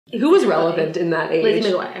Who was relevant in that age?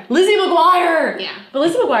 Lizzie McGuire. Lizzie McGuire! Yeah. But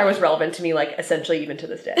Lizzie McGuire was relevant to me, like, essentially even to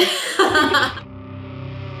this day.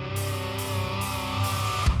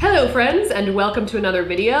 Hello, friends, and welcome to another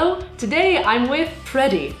video. Today, I'm with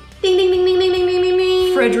Freddie. Ding, ding, ding, ding, ding, ding, ding, ding,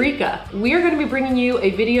 ding. Frederica. We are going to be bringing you a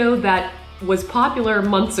video that was popular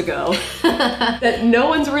months ago that no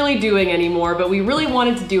one's really doing anymore, but we really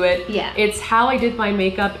wanted to do it. Yeah. It's how I did my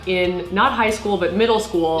makeup in not high school, but middle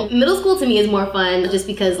school. Middle school to me is more fun just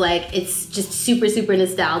because like it's just super, super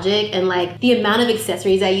nostalgic, and like the amount of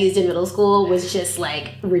accessories I used in middle school was just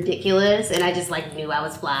like ridiculous, and I just like knew I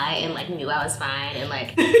was fly and like knew I was fine and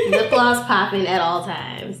like lip gloss popping at all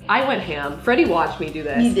times. I went ham. Freddie watched me do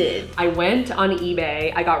this. You did. I went on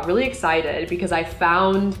eBay. I got really excited because I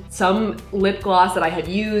found some lip gloss that I had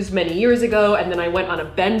used many years ago, and then I went on a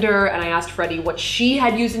bender and I asked Freddie what she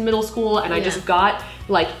had used in middle school, and I just got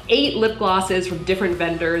like 8 lip glosses from different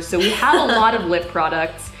vendors. So we have a lot of lip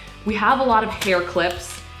products, we have a lot of hair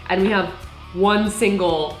clips, and we have one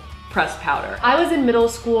single pressed powder. I was in middle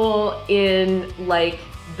school in like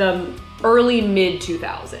the early mid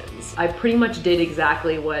 2000s. I pretty much did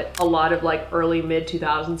exactly what a lot of like early mid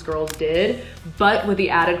 2000s girls did, but with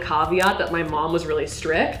the added caveat that my mom was really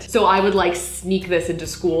strict. So I would like sneak this into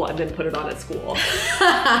school and then put it on at school.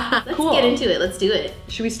 Let's get into it, let's do it.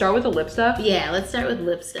 Should we start with the lip stuff? Yeah, let's start with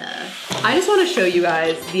lip stuff. I just want to show you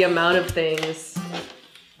guys the amount of things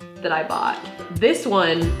that I bought. This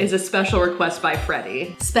one is a special request by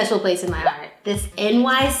Freddie. Special place in my heart. This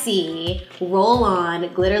NYC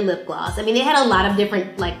roll-on glitter lip gloss. I mean, they had a lot of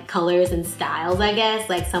different like colors and styles, I guess.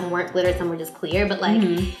 Like some weren't glitter, some were just clear, but like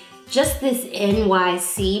just this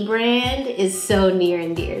NYC brand is so near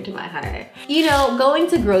and dear to my heart. You know, going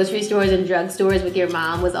to grocery stores and drugstores with your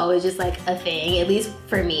mom was always just like a thing, at least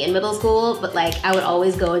for me in middle school, but like I would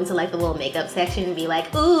always go into like the little makeup section and be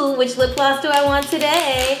like, ooh, which lip gloss do I want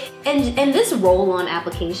today? And this roll-on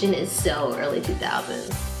application is so early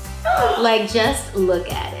 2000s. Like, just look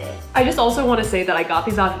at it. I just also want to say that I got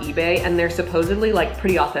these off eBay and they're supposedly like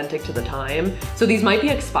pretty authentic to the time. So these might be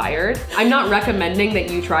expired. I'm not recommending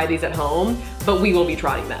that you try these at home, but we will be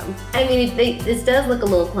trying them. I mean, this does look a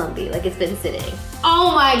little clumpy, like it's been sitting.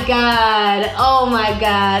 Oh my God, oh my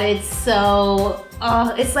God. It's so,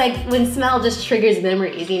 it's like when smell just triggers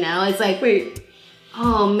memories, you know? It's like, wait.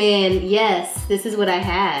 Oh man, yes, this is what I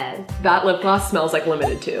had. That lip gloss smells like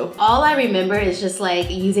Limited Too. All I remember is just like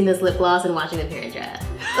using this lip gloss and watching the Parent Trap.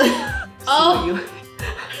 Oh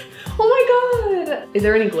my God. Is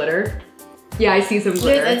there any glitter? Yeah, I see some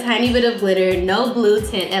glitter. There's a tiny bit of glitter, no blue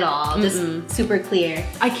tint at all, just super clear.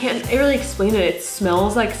 I can't really explain it. It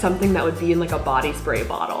smells like something that would be in like a body spray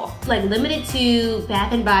bottle. Like Limited Too,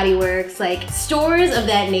 Bath and Body Works, like stores of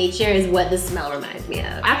that nature is what the smell reminds me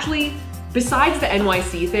of. Actually, besides the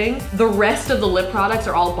NYC thing, the rest of the lip products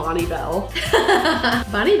are all Bonnie Bell.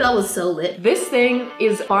 Bonnie Bell was so lit. This thing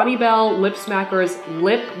is Bonnie Bell Lip Smackers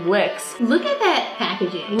Lip Licks. Look at that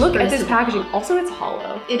packaging. Look at this packaging. Also, it's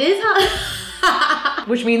hollow. It is hollow.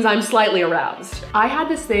 Which means I'm slightly aroused. I had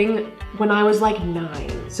this thing when I was like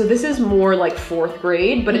 9. So this is more like 4th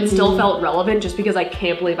grade, but it still felt relevant just because I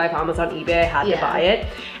can't believe I found this on eBay. I had to buy it.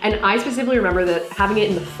 And I specifically remember that having it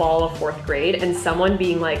in the fall of 4th grade and someone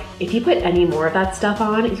being like, if you put any more of that stuff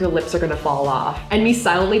on, your lips are gonna fall off. And me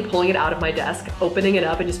silently pulling it out of my desk, opening it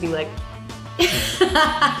up and just being like,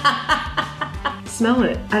 smell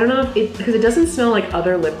it. I don't know if it, because it doesn't smell like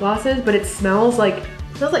other lip glosses, but it smells like,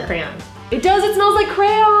 It smells like crayon. It does, it smells like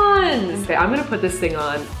crayons! Okay, I'm gonna put this thing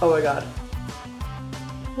on. Oh my God.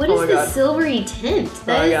 What is this silvery tint?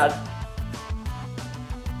 Oh my God.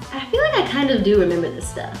 I feel like I kind of do remember this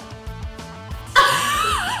stuff.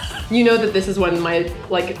 You know that this is when my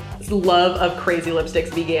like love of crazy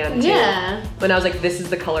lipsticks began too. Yeah. When I was like, this is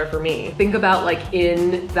the color for me. Think about like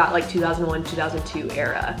in that like 2001, 2002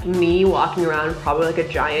 era, me walking around probably like a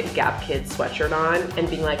giant Gap Kidz sweatshirt on and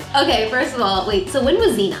being like, okay, first of all, wait, so when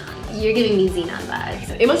was Xenon? You're giving me Xenon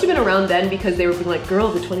vibes. It must have been around then because they were being like, girl,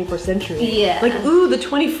 the 21st century. Yeah. Like, ooh, the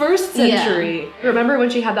 21st century. Yeah. Remember when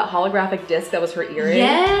she had that holographic disc that was her earring?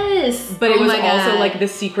 Yes. But it was also like the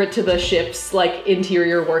secret to the ship's like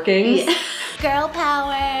interior workings. Yeah. Girl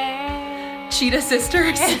power. Cheetah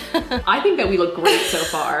sisters. I think that we look great so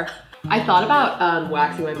far. I thought about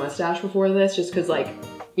waxing my mustache before this just cause like,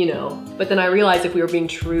 you know, but then I realized if we were being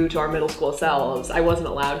true to our middle school selves, I wasn't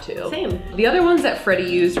allowed to. Same. The other ones that Freddie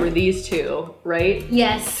used were these two, right?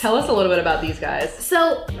 Yes. Tell us a little bit about these guys.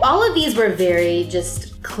 So all of these were very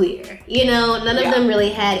just clear. You know, none of them really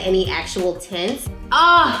had any actual tints.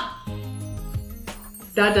 Ah!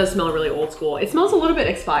 That does smell really old school. It smells a little bit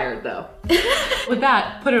expired though. With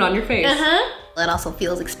that, put it on your face. It also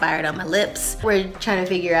feels expired on my lips. We're trying to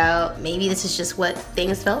figure out, maybe this is just what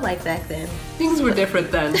things felt like back then. Things were different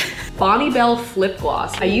then. Bonnie Bell Flip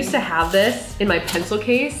Gloss. I used to have this in my pencil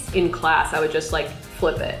case in class. I would just like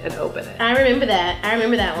flip it and open it. I remember that. I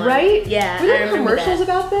remember that one. Right? Yeah, Were there commercials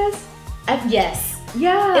about this? Yes.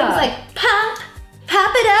 Yeah. It was like, pop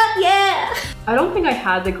it up, yeah. I don't think I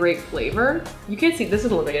had the great flavor. You can't see, this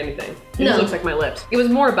doesn't look like anything. It just No. looks like my lips. It was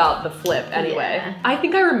more about the flip anyway. Yeah. I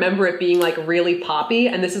think I remember it being like really poppy,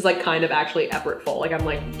 and this is like kind of actually effortful. Like I'm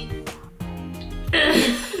like,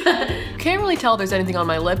 can't really tell there's anything on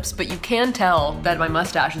my lips, but you can tell that my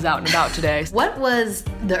mustache is out and about today. What was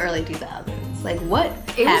the early 2000s? Like what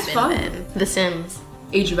It was happened fun. then? The Sims.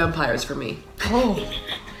 Age of Empires for me. Oh.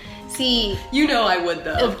 See, You know I would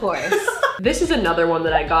though. of course. This is another one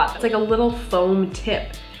that I got. It's like a little foam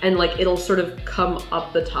tip, and like it'll sort of come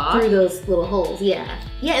up the top. Through those little holes, yeah.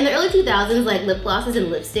 Yeah, in the early 2000s, like lip glosses and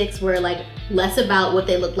lipsticks were like less about what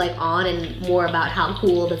they looked like on and more about how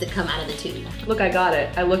cool does it come out of the tube. Look, I got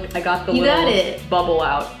it. I got the You little got it. bubble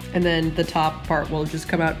out. And then the top part will just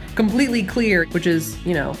come out completely clear, which is,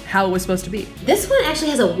 you know, how it was supposed to be. This one actually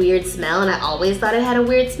has a weird smell, and I always thought it had a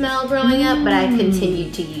weird smell growing up, but I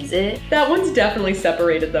continued to use it. That one's definitely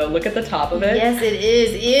separated though. Look at the top of it. Yes, it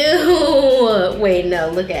is. Ew. Wait, no,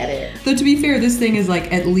 look at it. Though to be fair, this thing is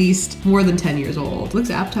like at least more than 10 years old. Looks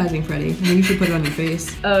appetizing, Freddie. I think you should put it on your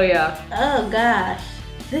face. Oh yeah. Oh gosh.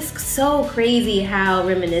 This is so crazy how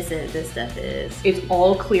reminiscent this stuff is. It's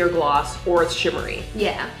all clear gloss or it's shimmery.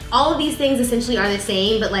 Yeah. All of these things essentially are the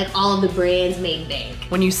same, but like all of the brands made bank.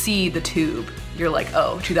 When you see the tube, you're like,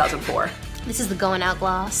 oh, 2004. This is the going out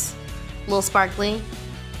gloss. A little sparkly.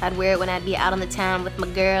 I'd wear it when I'd be out on the town with my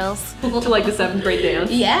girls. To like the 7th grade dance.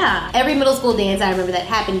 Yeah. Every middle school dance I remember that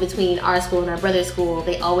happened between our school and our brother's school,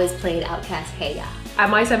 they always played Outkast Hey Ya. At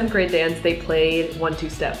my 7th grade dance, they played 1-2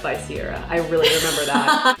 Step by Sierra. I really remember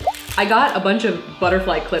that. I got a bunch of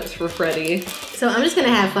butterfly clips for Freddie. So I'm just gonna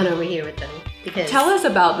have fun over here with them. Because Tell us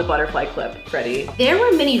about the butterfly clip, Freddie. there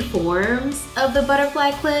were many forms of the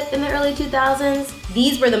butterfly clip in the early 2000s.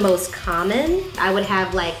 These were the most common. I would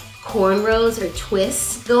have like cornrows or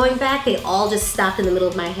twists going back. They all just stopped in the middle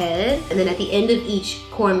of my head. And then at the end of each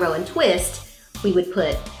cornrow and twist, we would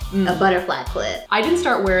put a butterfly clip. I didn't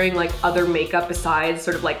start wearing like other makeup besides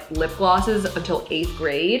sort of like lip glosses until 8th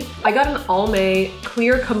grade. I got an Almay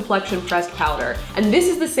clear complexion pressed powder, and this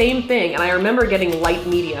is the same thing, and I remember getting light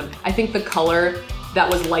medium. I think the color that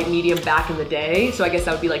was light medium back in the day, so I guess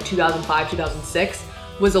that would be like 2005, 2006,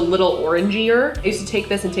 was a little orangier. I used to take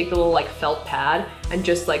this and take the little like felt pad and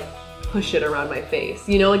just like push it around my face.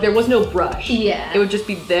 You know, like there was no brush. Yeah. It would just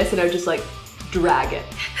be this, and I would just like drag it.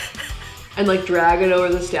 And like drag it over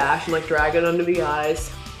the stash and like drag it under the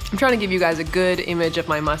eyes. I'm trying to give you guys a good image of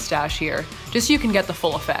my mustache here, just so you can get the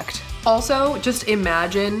full effect. Also, just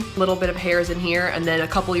imagine a little bit of hairs in here, and then a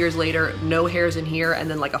couple years later, no hairs in here, and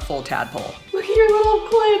then like a full tadpole. Look at your little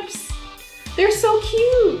clips. They're so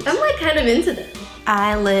cute. I'm like kind of into them.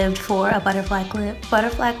 I lived for a butterfly clip.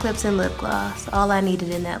 Butterfly clips and lip gloss. All I needed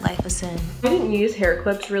in that life of sin. I didn't use hair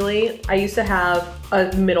clips really. I used to have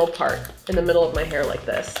a middle part in the middle of my hair like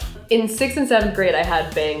this. In 6th and 7th grade, I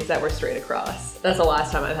had bangs that were straight across. That's the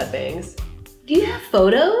last time I've had bangs. Do you have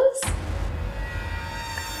photos?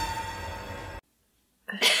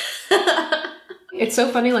 It's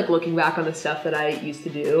so funny like looking back on the stuff that I used to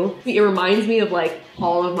do. It reminds me of like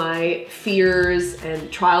all of my fears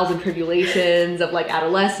and trials and tribulations of like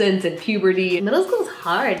adolescence and puberty. Middle school's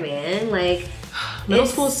hard, man. Like Middle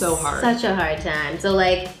school is so hard. Such a hard time. So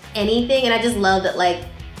like anything, and I just love that like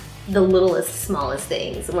the littlest, smallest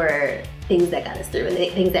things were things that got us through and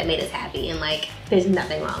things that made us happy, and like there's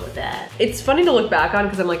nothing wrong with that. It's funny to look back on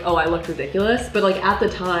because I'm like, oh, I looked ridiculous, but like at the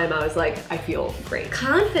time I was like, I feel great.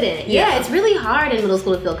 Confident. Yeah, it's really hard in middle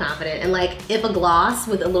school to feel confident, and like if a gloss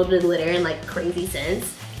with a little bit of glitter and like crazy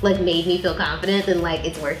scents like made me feel confident, then like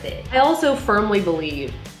it's worth it. I also firmly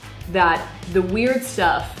believe that the weird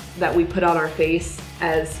stuff that we put on our face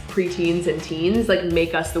as preteens and teens like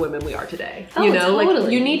make us the women we are today. Oh, you know, totally.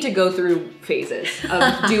 like you need to go through phases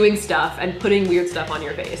of doing stuff and putting weird stuff on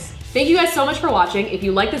your face. Thank you guys so much for watching. If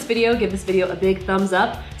you like this video, give this video a big thumbs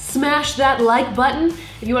up. Smash that like button.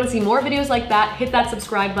 If you want to see more videos like that, hit that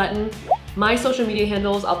subscribe button. My social media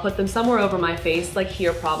handles, I'll put them somewhere over my face, like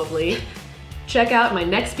here probably. Check out my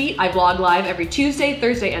next beat. I vlog live every Tuesday,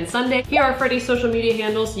 Thursday, and Sunday. Here are Freddie's social media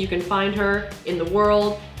handles so you can find her in the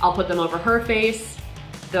world. I'll put them over her face.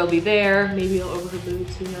 They'll be there, maybe over her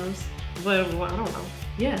boobs, who knows? But I don't know.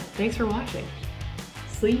 Yeah, thanks for watching.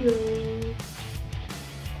 See you.